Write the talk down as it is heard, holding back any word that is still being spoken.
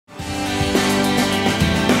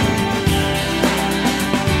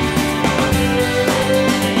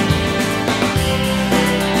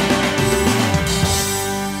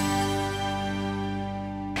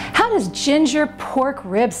ginger pork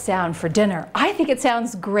rib sound for dinner? I think it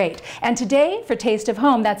sounds great. And today for Taste of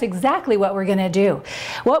Home, that's exactly what we're gonna do.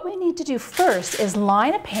 What we need to do first is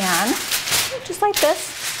line a pan, just like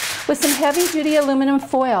this, with some heavy-duty aluminum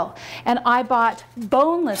foil. And I bought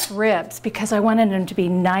boneless ribs because I wanted them to be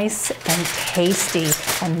nice and tasty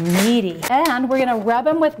and meaty. And we're gonna rub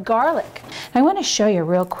them with garlic. I wanna show you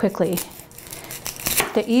real quickly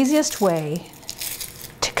the easiest way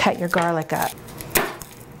to cut your garlic up.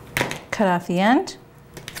 Cut off the end.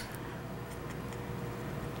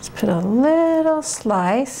 Just put a little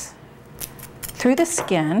slice through the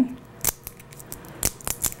skin.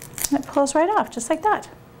 And it pulls right off, just like that.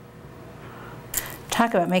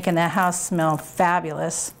 Talk about making that house smell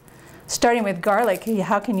fabulous. Starting with garlic,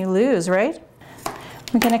 how can you lose, right?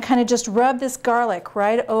 We're gonna kind of just rub this garlic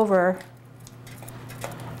right over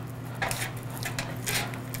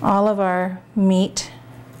all of our meat.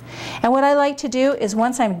 And what I like to do is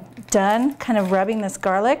once I'm done kind of rubbing this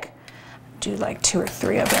garlic, do like 2 or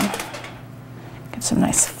 3 of them. Get some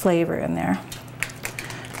nice flavor in there.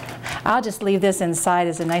 I'll just leave this inside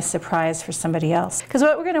as a nice surprise for somebody else. Because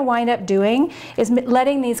what we're going to wind up doing is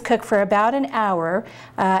letting these cook for about an hour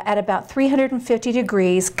at about 350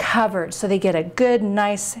 degrees covered so they get a good,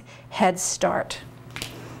 nice head start.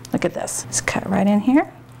 Look at this. Just cut right in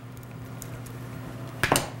here.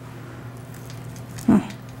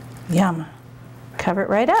 Yum. Cover it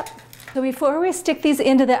right up. So before we stick these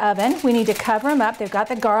into the oven, we need to cover them up. They've got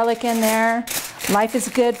the garlic in there. Life is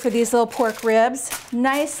good for these little pork ribs.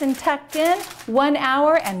 Nice and tucked in, 1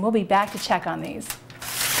 hour, and we'll be back to check on these.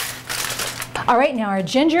 All right, now our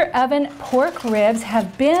ginger oven pork ribs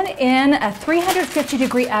have been in a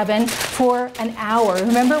 350-degree oven for an hour.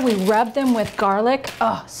 Remember, we rubbed them with garlic.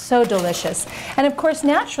 Oh, so delicious. And of course,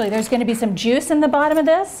 naturally, there's going to be some juice in the bottom of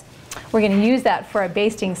this. We're going to use that for a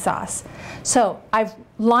basting sauce. So I've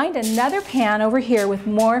lined another pan over here with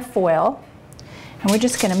more foil. And we're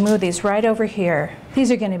just going to move these right over here.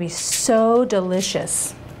 These are going to be so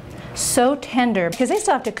delicious, so tender, because they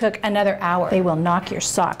still have to cook another hour. They will knock your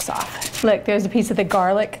socks off. Look, there's a piece of the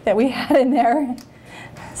garlic that we had in there.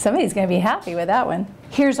 Somebody's going to be happy with that one.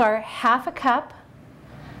 Here's our ½ cup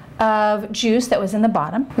of juice that was in the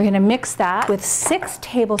bottom. We're going to mix that with 6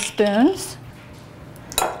 tablespoons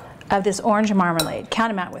of this orange marmalade.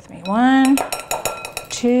 Count them out with me. 1,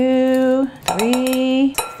 2,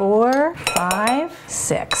 3, 4, 5,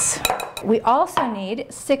 6. We also need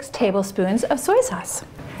 6 tablespoons of soy sauce.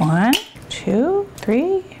 1, 2,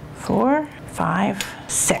 3, 4, 5,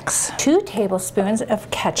 6. 2 tablespoons of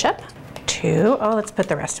ketchup. 2, oh, let's put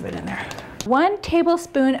the rest of it in there. 1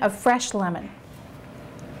 tablespoon of fresh lemon.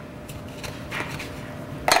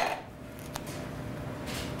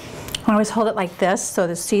 I always hold it like this so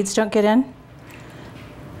the seeds don't get in.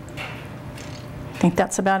 I think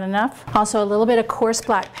that's about enough. Also a little bit of coarse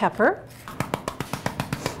black pepper.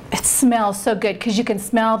 It smells so good because you can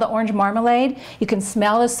smell the orange marmalade, you can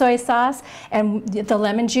smell the soy sauce and the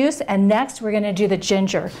lemon juice, and next we're going to do the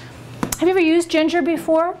ginger. Have you ever used ginger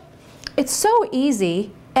before? It's so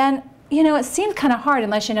easy, and you know, it seemed kind of hard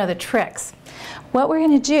unless you know the tricks. What we're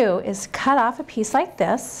going to do is cut off a piece like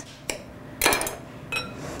this.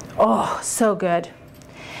 Oh, so good.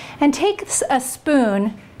 And take a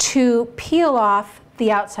spoon to peel off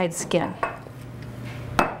the outside skin.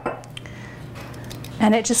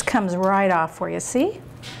 And it just comes right off for you, see?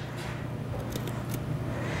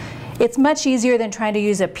 It's much easier than trying to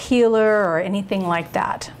use a peeler or anything like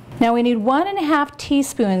that. Now we need 1½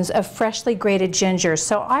 teaspoons of freshly grated ginger.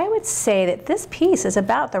 So I would say that this piece is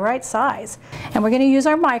about the right size. And we're going to use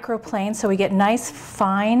our microplane so we get nice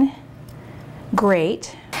fine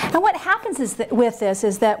grate. And what happens is that with this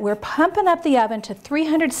is that we're pumping up the oven to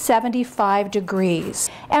 375 degrees.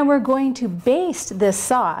 And we're going to baste this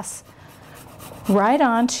sauce right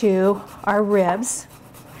onto our ribs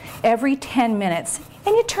every 10 minutes.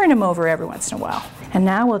 And you turn them over every once in a while. And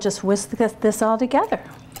now we'll just whisk this all together.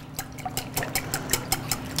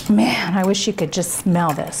 Man, I wish you could just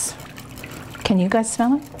smell this. Can you guys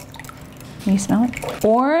smell it? Can you smell it?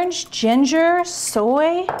 Orange, ginger,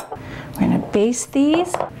 soy. We're going to baste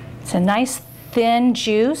these. It's a nice thin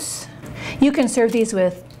juice. You can serve these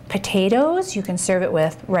with potatoes. You can serve it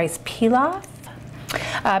with rice pilaf.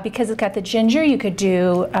 Because it's got the ginger, you could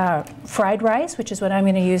do fried rice, which is what I'm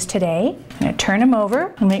going to use today. I'm going to turn them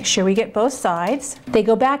over and make sure we get both sides. They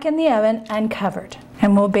go back in the oven uncovered.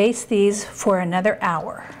 And we'll baste these for another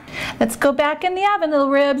hour. Let's go back in the oven, little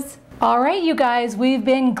ribs. All right, you guys, we've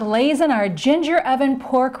been glazing our ginger oven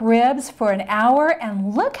pork ribs for an hour,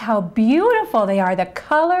 and look how beautiful they are. The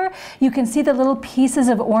color, you can see the little pieces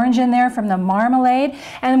of orange in there from the marmalade.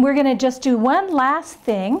 And we're gonna just do one last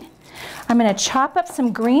thing. I'm going to chop up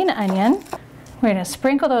some green onion. We're going to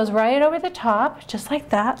sprinkle those right over the top, just like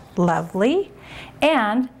that. Lovely.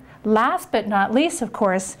 And last but not least, of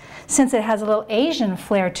course, since it has a little Asian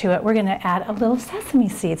flair to it, we're going to add a little sesame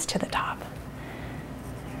seeds to the top.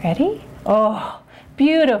 Ready? Oh,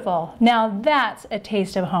 beautiful. Now that's a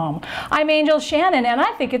taste of home. I'm Angel Shannon, and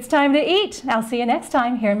I think it's time to eat. I'll see you next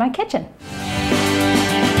time here in my kitchen.